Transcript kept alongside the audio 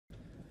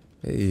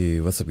Hey,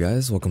 what's up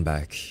guys? Welcome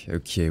back.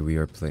 Okay, we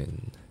are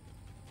playing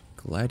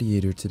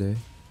Gladiator today.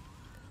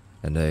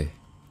 And hey,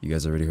 you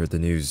guys already heard the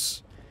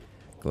news.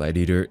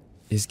 Gladiator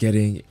is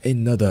getting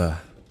another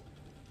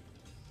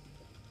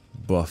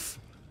buff,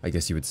 I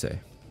guess you would say.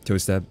 Toe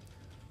stab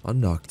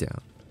on knockdown.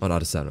 On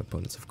auto-stab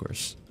opponents, of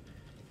course.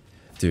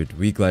 Dude,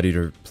 we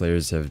Gladiator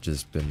players have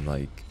just been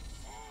like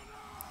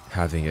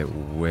having it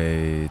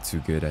way too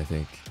good, I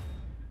think.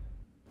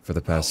 For the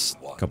past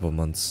couple of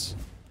months.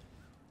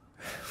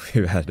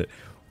 We've had it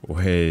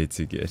way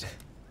too good.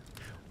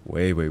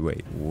 Way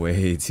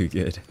too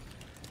good.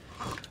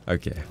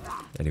 Okay.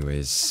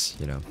 Anyways,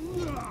 you know.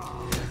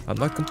 I'm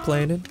not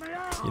complaining,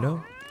 you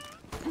know.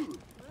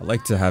 I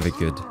like to have it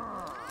good.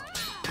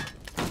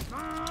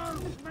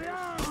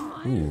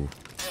 Ooh.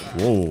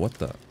 Whoa, what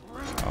the?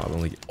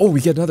 Oh,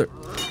 we get another.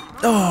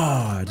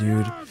 Oh,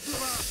 dude.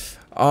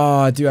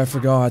 Oh, dude, I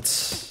forgot.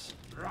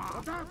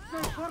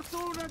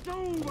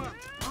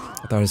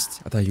 I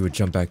thought he would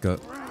jump back up.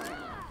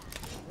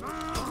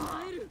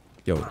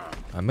 Yo,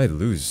 I might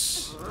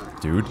lose,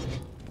 dude.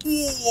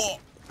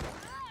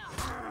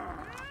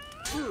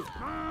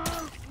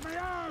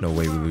 No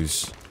way we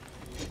lose.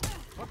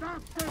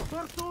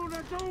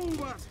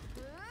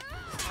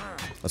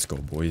 Let's go,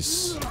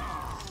 boys.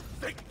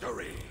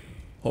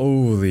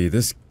 Holy,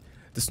 this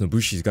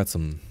Nobushi's got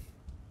some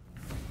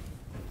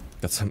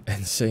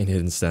insane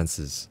hidden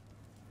stances.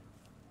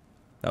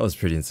 That was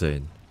pretty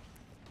insane.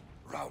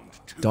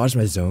 Dodge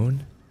my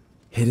zone,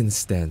 hidden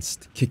stance,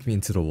 kick me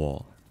into the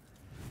wall.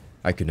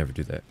 I could never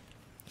do that.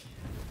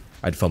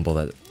 I'd fumble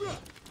that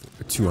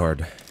too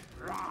hard.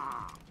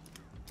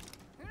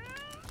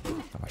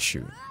 Oh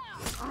shoot.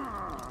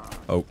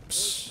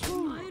 Oops.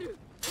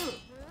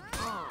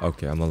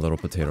 Okay, I'm a little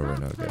potato right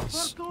now,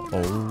 guys.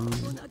 Oh.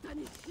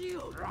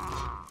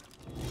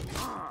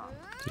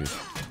 Dude.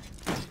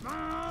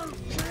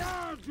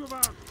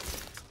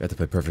 You have to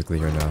play perfectly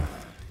here now.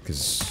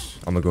 Because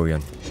I'm gonna go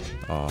again.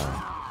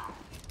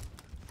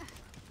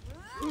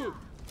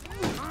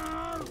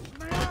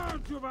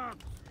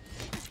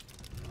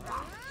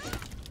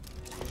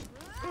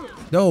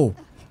 No!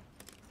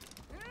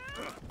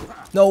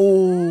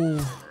 No!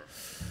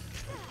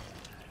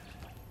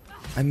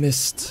 I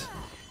missed.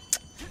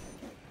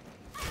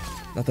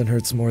 Nothing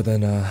hurts more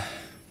than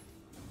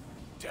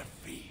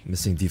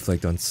missing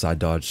deflect on side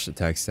dodge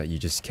attacks that you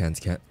just can't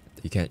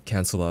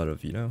cancel out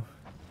of, you know?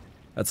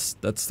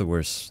 That's the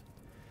worst.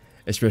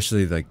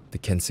 Especially like the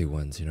Kensei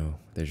ones, you know?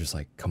 They're just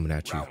like coming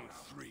at you.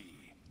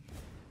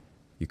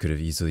 You could have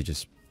easily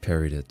just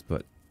parried it,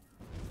 but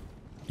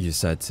you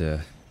decide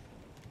to,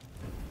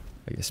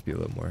 I guess, be a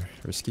little more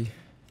risky.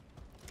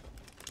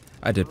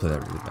 I did play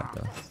that really bad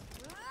though.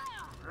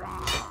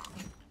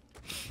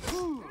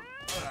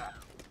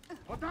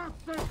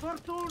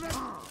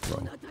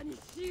 Bro,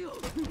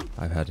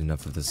 I've had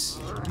enough of this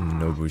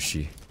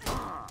Nobushi.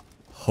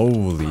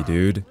 Holy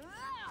dude.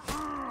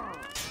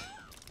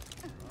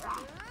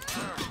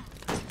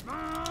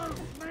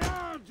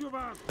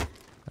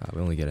 We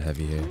only get a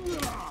heavy here.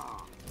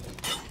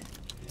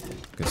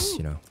 Because,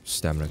 you know,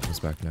 stamina comes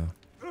back now.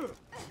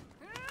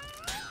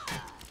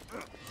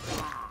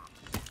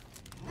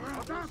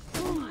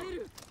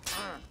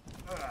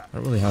 I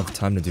don't really have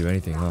time to do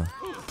anything, huh?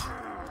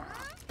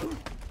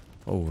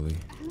 Holy.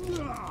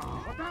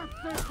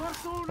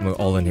 I'm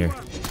all in here.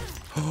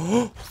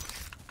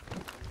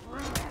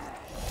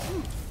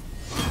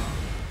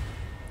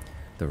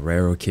 The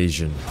rare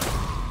occasion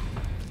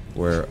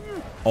where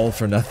all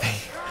for nothing,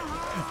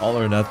 all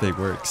or nothing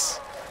works.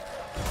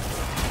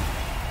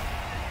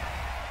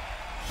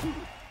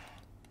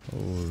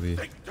 Holy.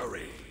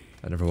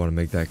 I never want to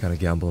make that kind of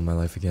gamble in my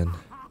life again.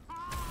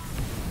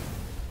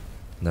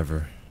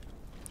 Never.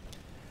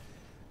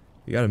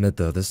 You gotta admit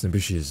though, this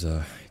Nobushi is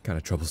kind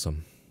of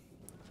troublesome.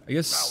 I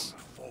guess.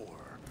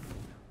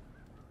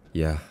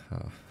 Yeah, I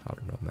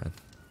don't know, man.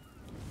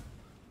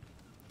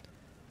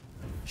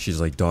 She's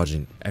like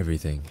dodging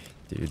everything,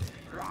 dude.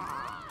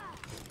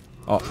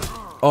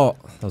 Oh,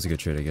 that was a good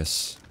trade, I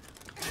guess.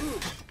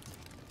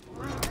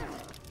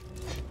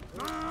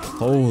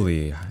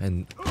 Holy,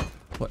 and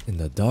what in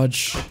the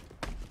dodge?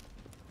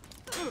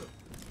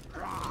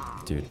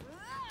 Dude,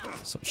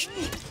 so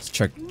let's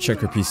check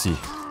her PC.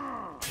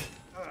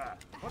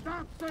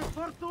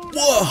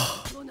 Whoa!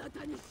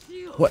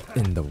 What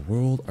in the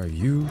world are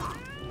you?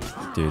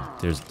 Dude,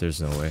 there's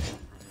no way.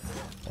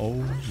 Oh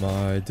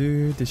my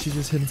dude, did she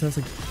just hit and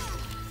like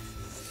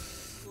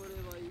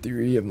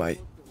 3 of my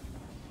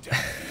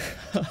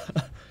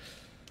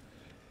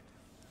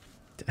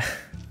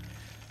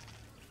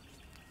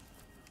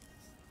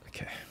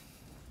Okay.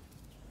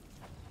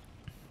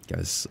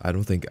 Guys, I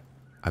don't think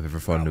I've ever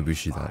fought a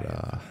Nobushi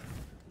that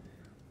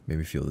made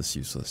me feel this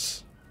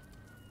useless.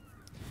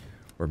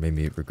 Or made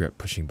me regret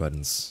pushing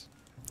buttons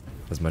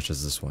as much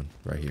as this one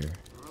right here.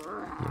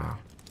 You know.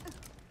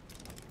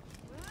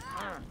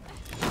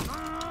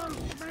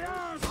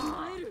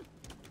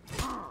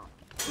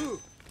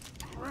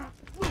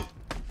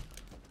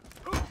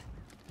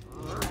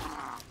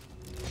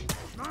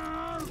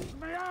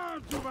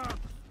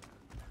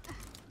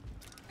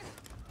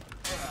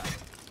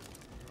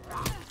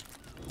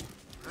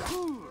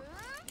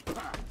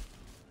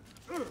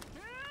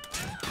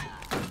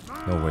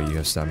 No way you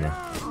have stamina.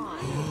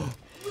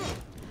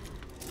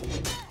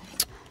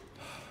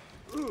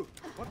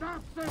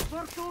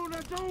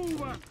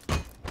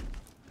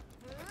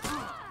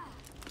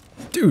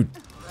 Dude,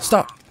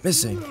 stop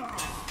missing.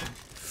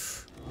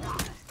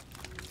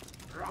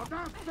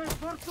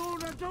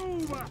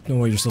 No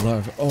way you're still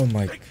alive. Oh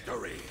my.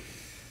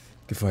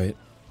 Good fight.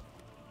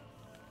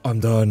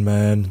 I'm done,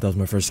 man. That was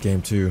my first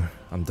game too.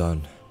 I'm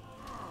done.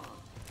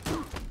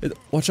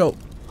 Watch out.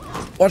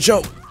 Watch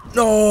out.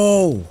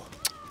 No.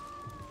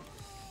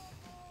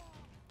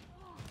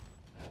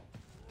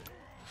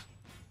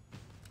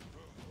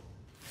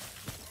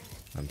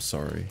 I'm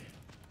sorry.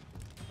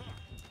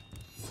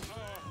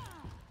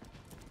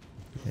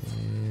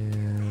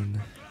 And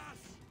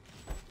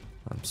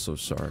I'm so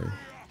sorry.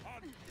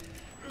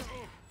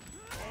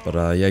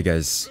 But yeah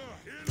guys.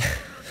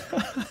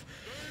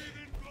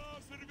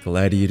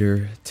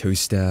 Gladiator, toe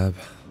stab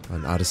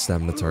on out of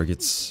stamina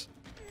targets.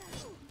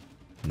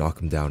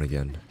 Knock him down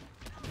again.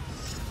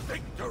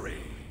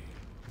 Victory.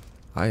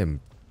 I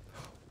am.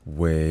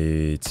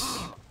 Wait.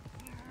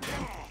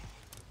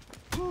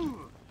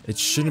 It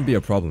shouldn't be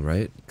a problem,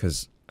 right?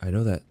 Because I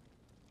know that.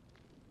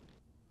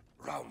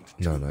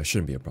 No, it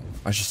shouldn't be a problem.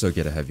 I should still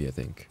get a heavy, I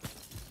think,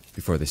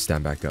 before they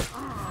stand back up.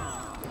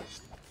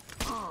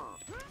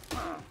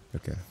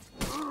 Okay.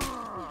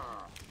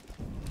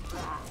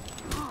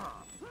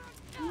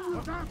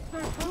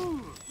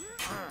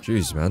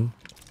 Jeez, man.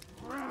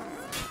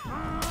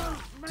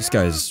 This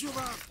guy's...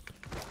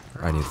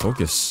 I need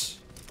focus.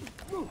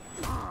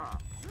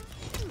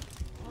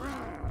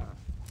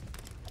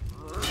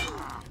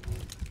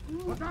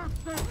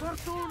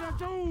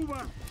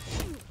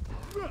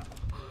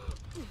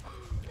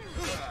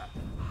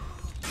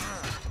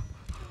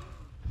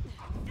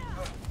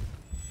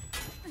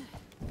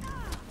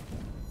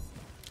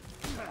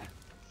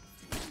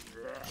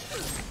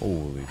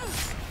 Holy.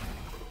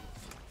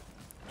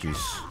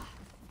 Jeez.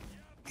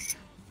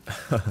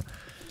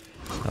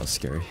 That was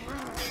scary.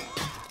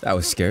 That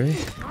was scary.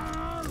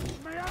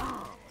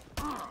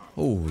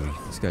 Holy,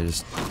 this guy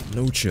just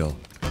no chill.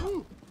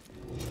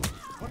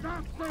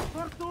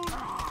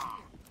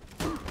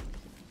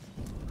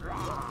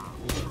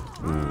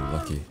 Ooh,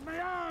 lucky.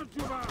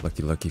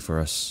 Lucky for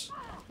us.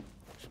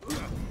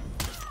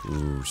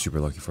 Ooh,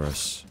 super lucky for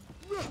us.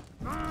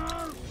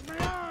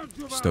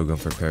 Still going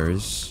for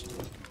parries.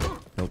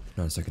 Nope,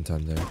 not a second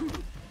time there.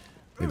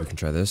 Maybe we can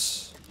try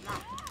this.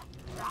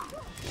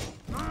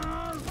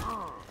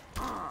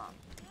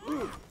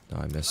 No,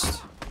 I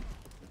missed.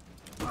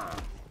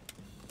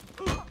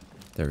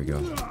 There we go.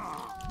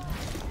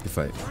 Good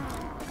fight.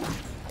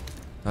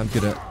 I'm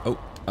good at... Oh,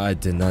 I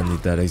did not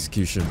need that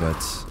execution,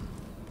 but...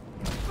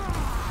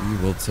 we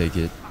will take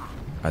it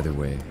either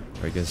way,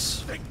 I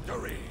guess.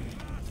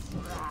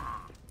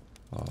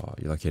 Oh,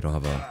 you're lucky I don't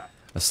have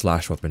a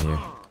slash weapon here.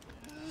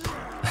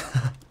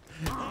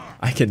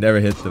 I can never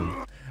hit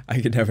them.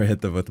 I can never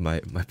hit them with my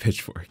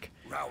pitchfork.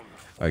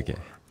 Okay.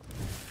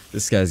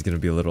 This guy's gonna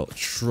be a little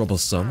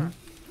troublesome.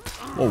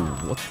 Whoa,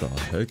 what the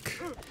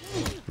heck?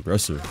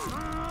 Aggressive.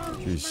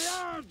 Jeez.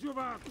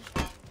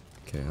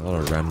 Okay, a lot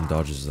of random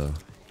dodges though.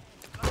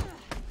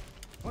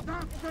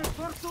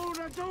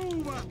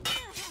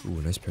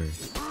 Ooh, nice parry.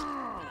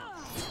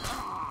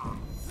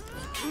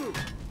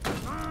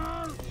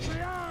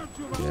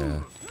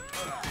 Yeah.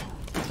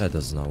 That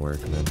does not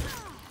work, man.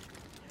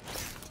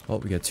 Oh,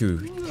 we got two.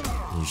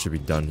 You should be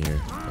done here.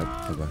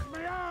 Oh,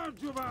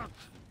 goodbye.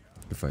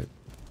 Good fight.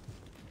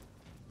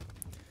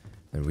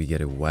 And we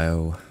get a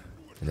wow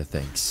and a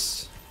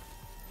thanks.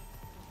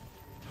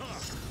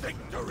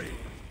 Victory.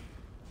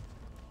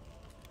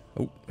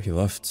 Oh, he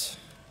left.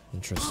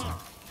 Interesting.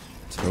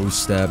 Toe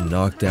stab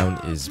knockdown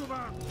is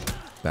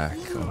back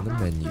on the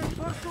menu. You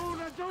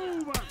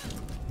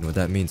know what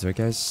that means, right,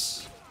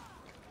 guys?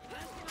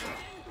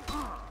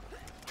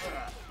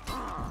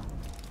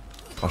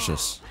 Watch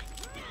this.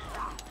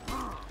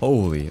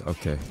 Holy,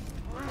 okay.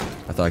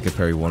 I thought I could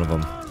parry one of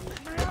them.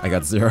 I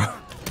got 0.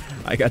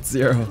 I got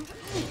 0.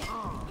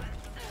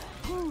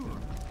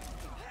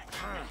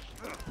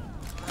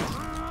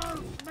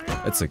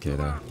 It's okay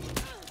though.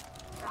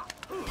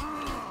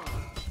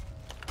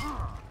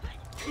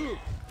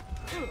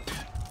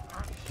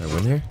 Can I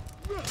win here?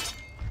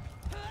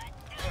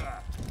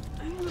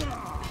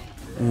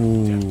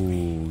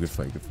 Ooh, good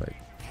fight, good fight.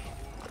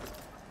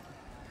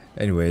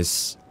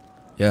 Anyways,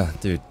 yeah,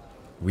 dude.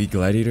 We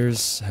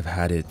gladiators have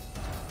had it,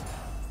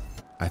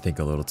 I think,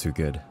 a little too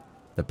good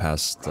the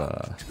past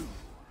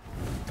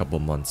couple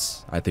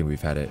months. I think we've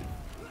had it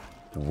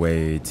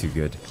way too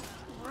good.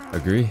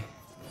 Agree?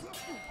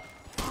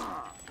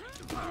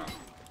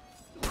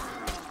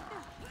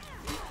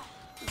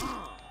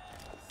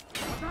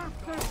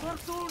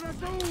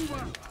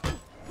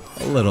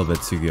 A little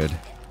bit too good.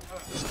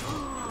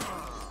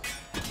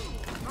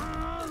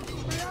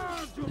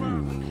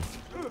 Ooh.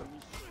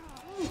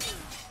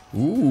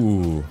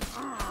 Ooh.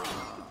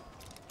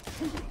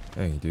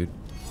 Dang, dude.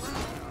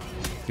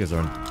 You guys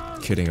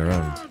aren't kidding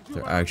around.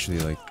 They're actually,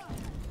 like,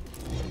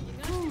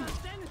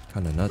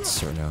 kind of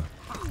nuts right now.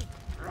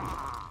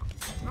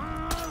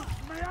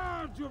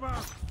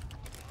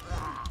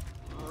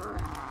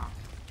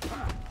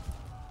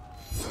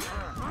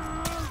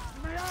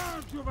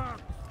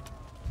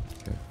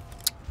 Okay.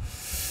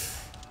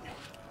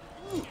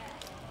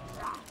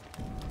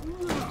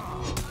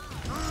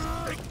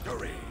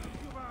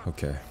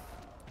 Okay.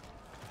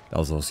 That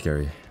was a little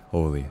scary.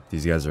 Holy,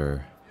 these guys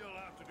are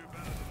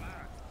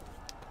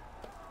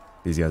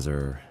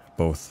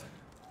both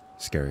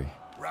scary.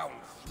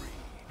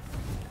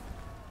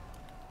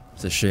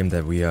 It's a shame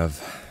that we're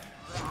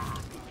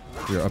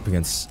up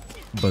against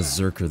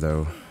Berserker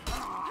though.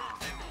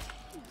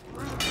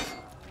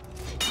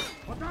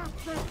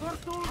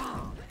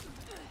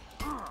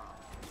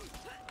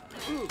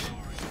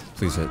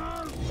 Please hit.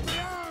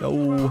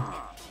 No,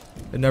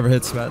 it never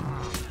hits, man.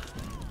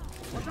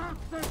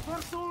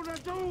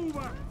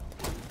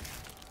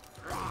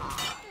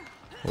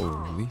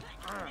 Holy.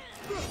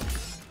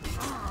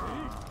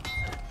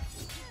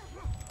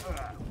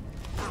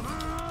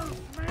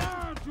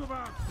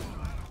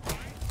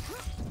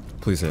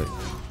 Please hit.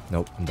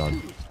 Nope, I'm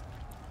done.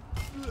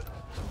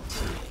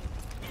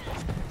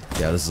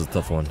 Yeah, this is a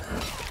tough one.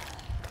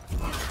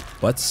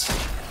 But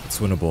it's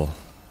winnable.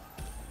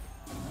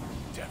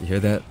 You hear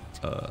that?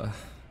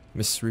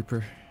 Miss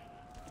Reaper?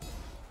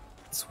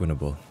 It's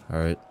winnable.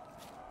 Alright.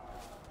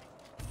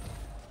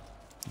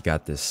 You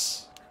got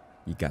this.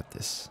 You got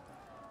this.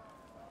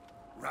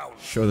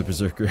 Show the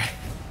Berserker.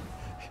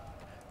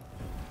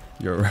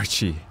 Your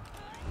Orochi.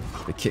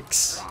 The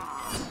kicks.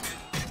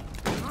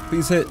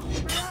 Please hit.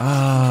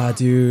 Ah,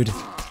 dude.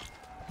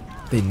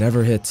 They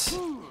never hit.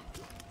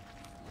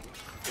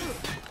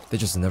 They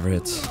just never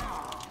hit.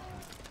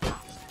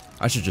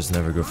 I should just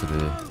never go for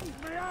the...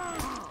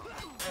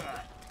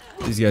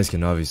 These guys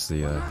can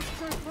obviously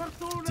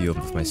deal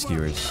with my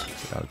skewers.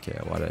 Okay,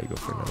 why did I go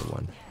for another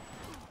one?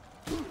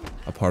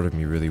 A part of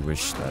me really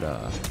wished that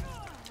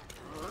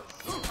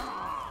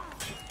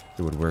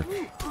it would work.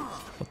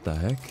 What the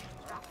heck?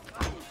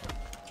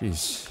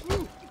 Jeez.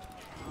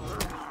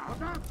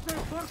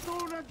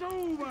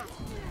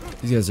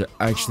 These guys are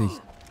actually...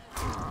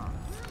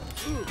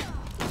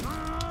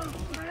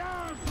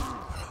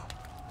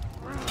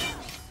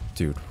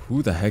 Dude,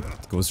 who the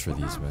heck goes for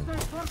these, man?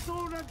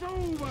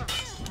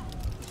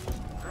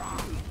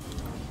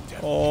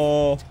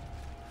 Oh,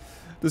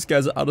 this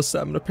guy's an out of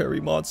stamina parry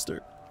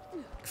monster.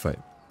 Fight.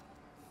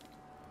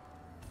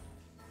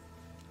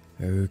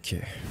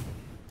 Okay.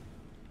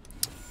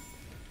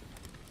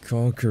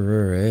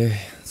 Conqueror, eh?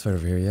 Let's fight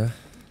over here, yeah?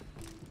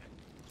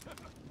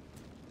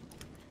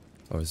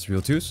 Oh, it's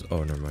real twos?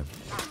 Oh, never mind.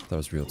 That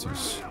was real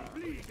twos.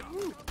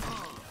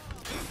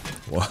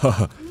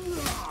 Wow.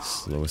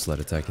 Slowest light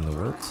attack in the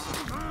world.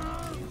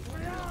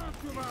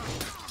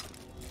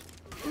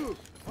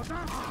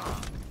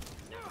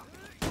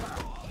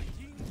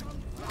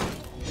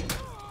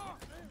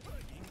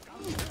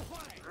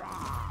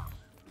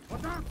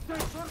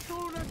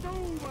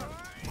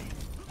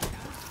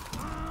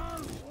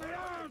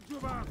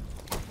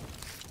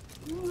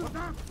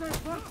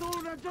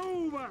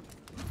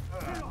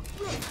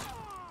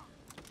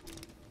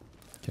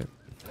 Okay.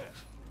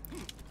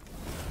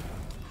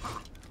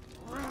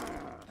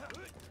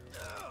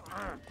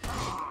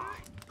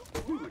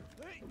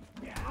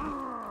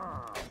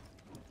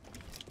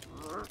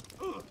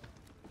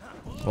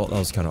 Well, that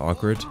was kind of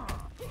awkward.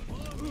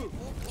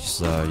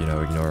 Just, you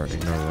know, ignore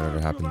whatever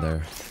happened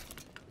there.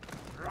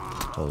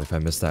 Well, if I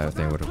missed that, I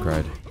think I would have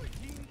cried.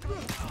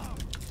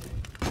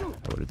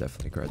 I would have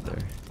definitely cried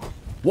there.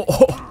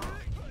 Whoa!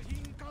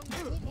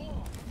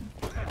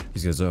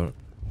 He's gonna zone.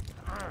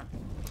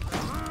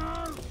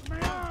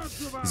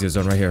 He's gonna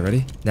zone right here.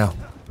 Ready? Now.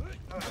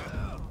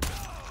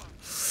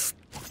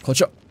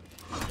 Clutch up.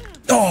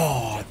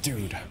 Oh,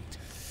 dude.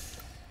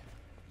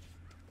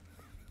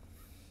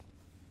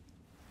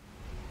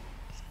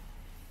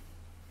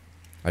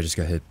 I just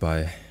got hit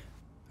by,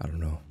 I don't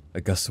know,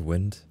 a gust of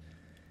wind.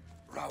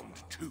 Round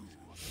 2.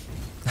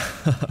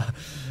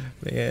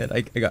 Man,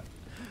 I got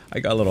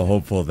a little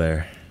hopeful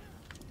there.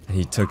 And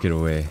he took it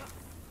away.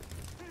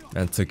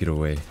 Man took it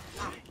away.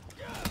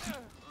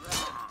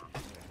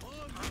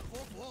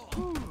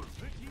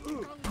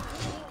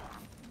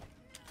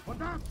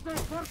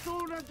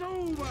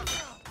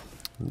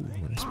 Ooh,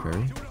 nice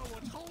parry.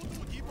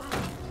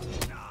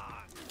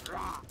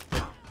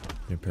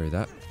 Gonna parry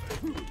that.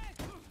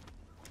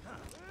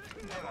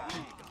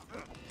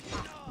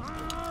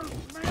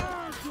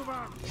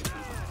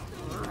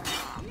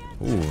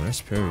 Ooh, nice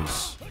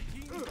parries.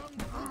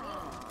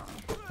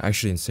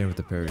 Actually insane with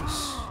the parries.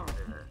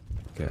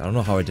 Okay, I don't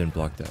know how I didn't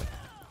block that.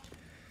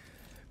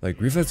 Like,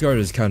 reflex guard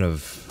is kind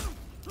of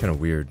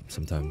weird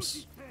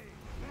sometimes.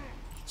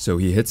 So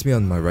he hits me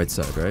on my right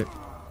side, right?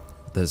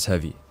 That's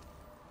heavy.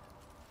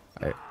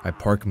 I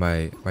park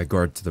my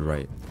guard to the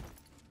right.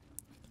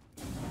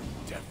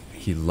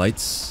 He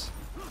lights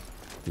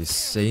the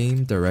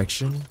same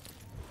direction,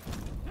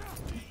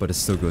 but it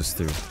still goes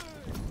through.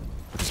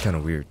 Which is kind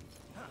of weird,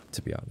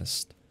 to be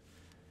honest.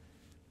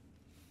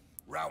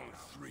 Round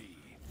 3.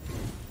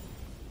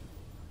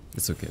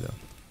 It's okay though.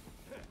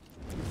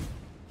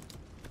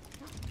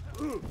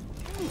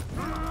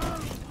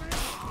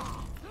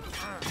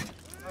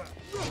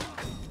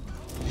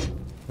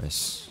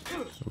 Nice.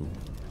 Ooh.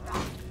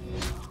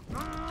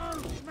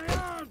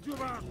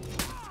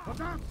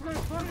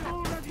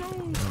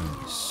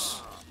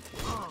 Nice.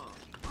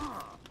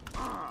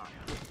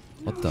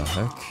 What the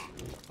heck?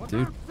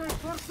 Dude.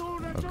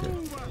 Okay.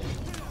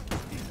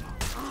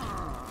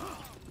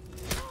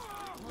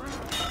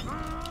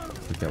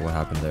 Forget what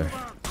happened there.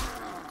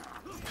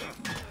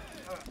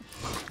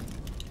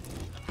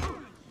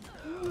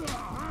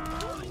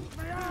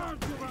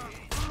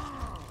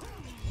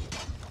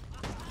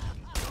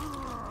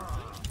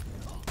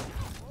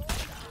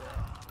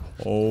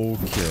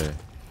 Okay.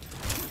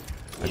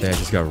 I think I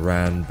just got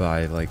ran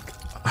by like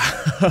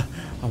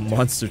a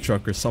monster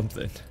truck or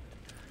something.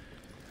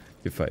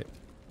 Good fight.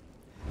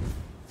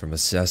 From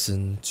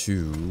Assassin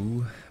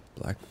to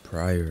Black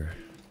Prior.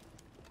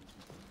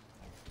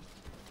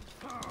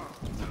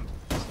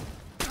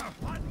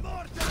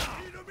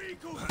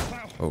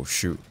 Oh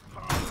shoot.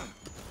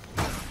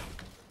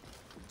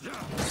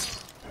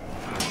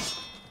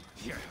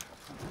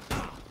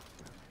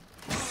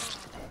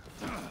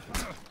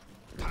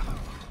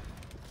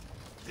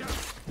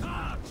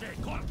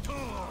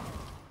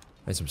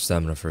 Need some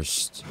stamina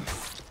first.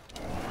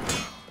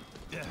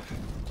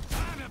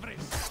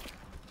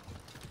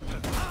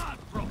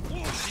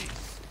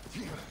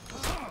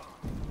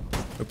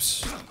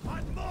 Oops.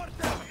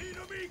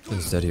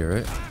 He's dead here,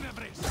 right?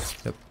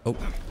 Yep. Oh.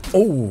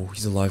 Oh,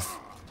 he's alive.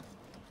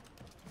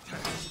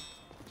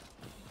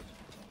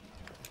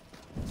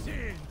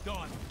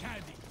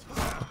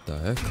 What the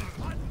heck?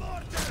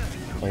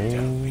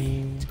 Oh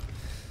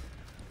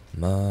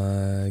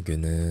my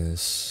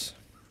goodness.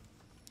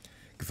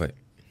 Good fight.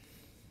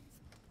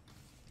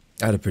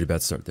 I had a pretty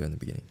bad start there in the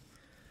beginning.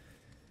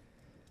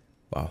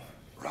 Wow.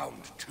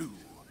 Round 2.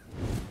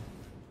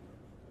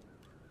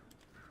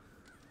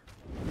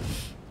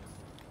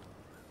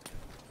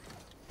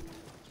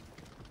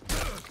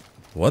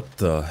 What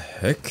the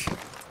heck?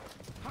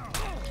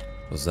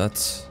 Was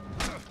that?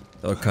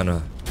 That looked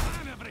kinda...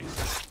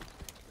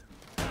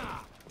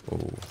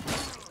 Oh.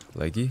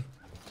 Leggy?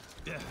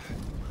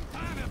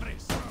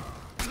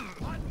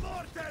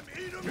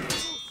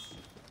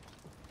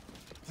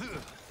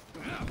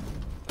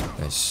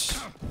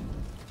 Nice.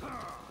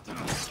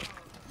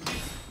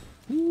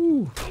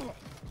 Woo.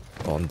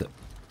 Oh, I'm dead.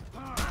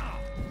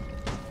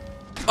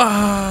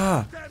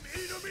 Ah!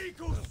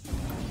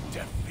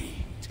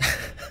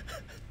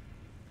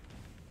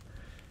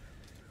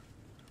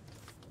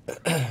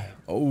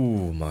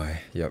 Oh my.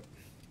 Yep.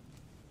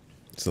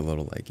 It's a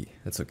little leggy.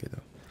 That's okay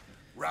though.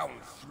 Round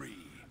 3.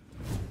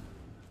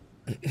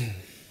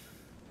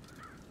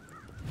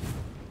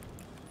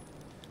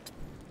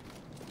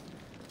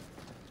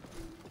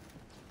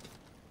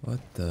 What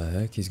the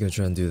heck? He's gonna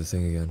try and do the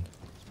thing again.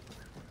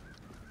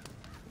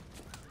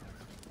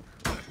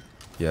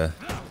 Yeah,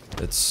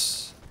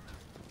 it's...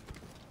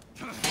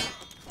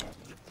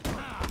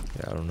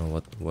 Yeah, I don't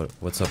know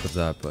what's up with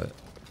that, but...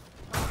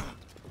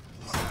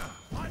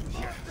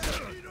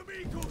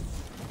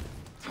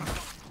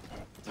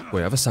 Wait,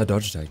 I have a side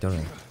dodge attack, don't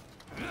I?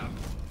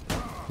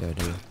 Yeah, I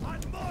do.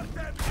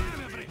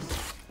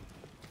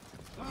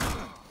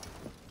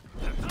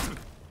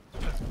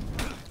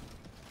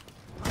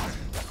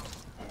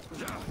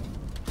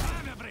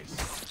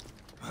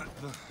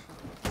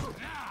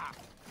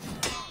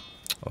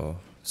 Oh,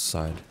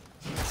 side.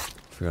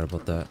 Forgot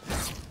about that.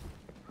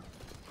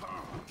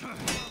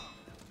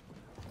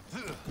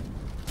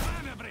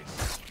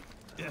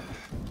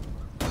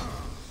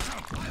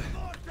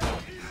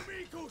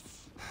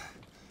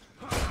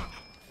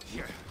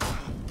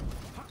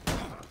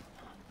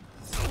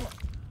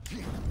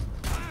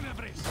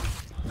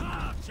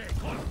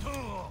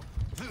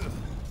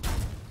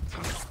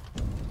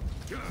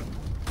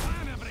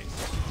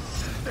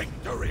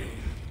 Victory.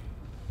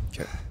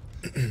 Okay.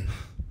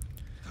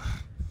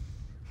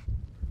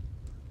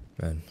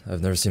 Man,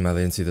 I've never seen my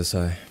latency this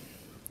high.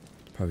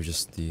 Probably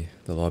just the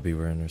lobby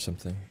we're in or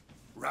something.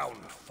 Round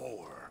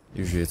 4.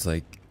 Usually it's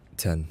like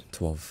 10,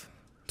 12,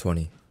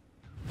 20. I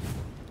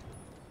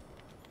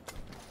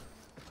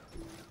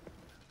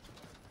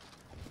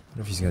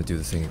wonder if he's gonna do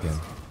the thing again.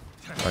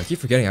 Oh, I keep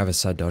forgetting I have a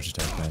side dodge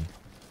attack, man.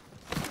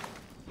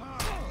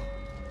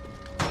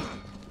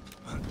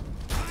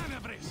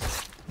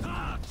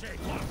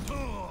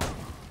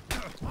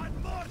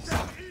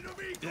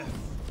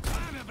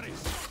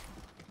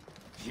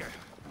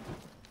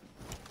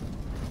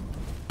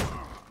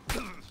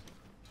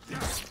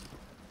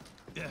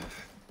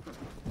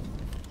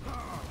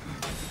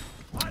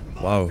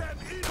 Wow.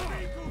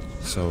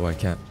 So I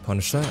can't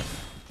punish that?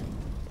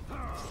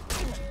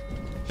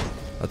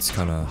 That's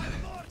kinda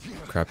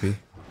crappy.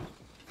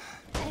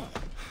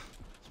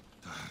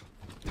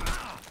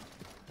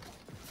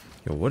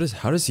 Yo,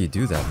 how does he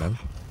do that, man?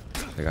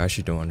 Like, I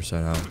actually don't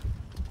understand how.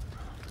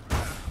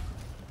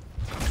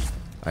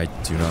 I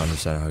do not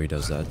understand how he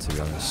does that, to be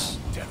honest.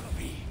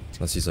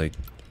 Unless he's like...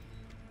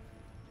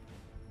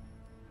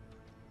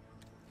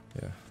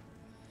 Yeah.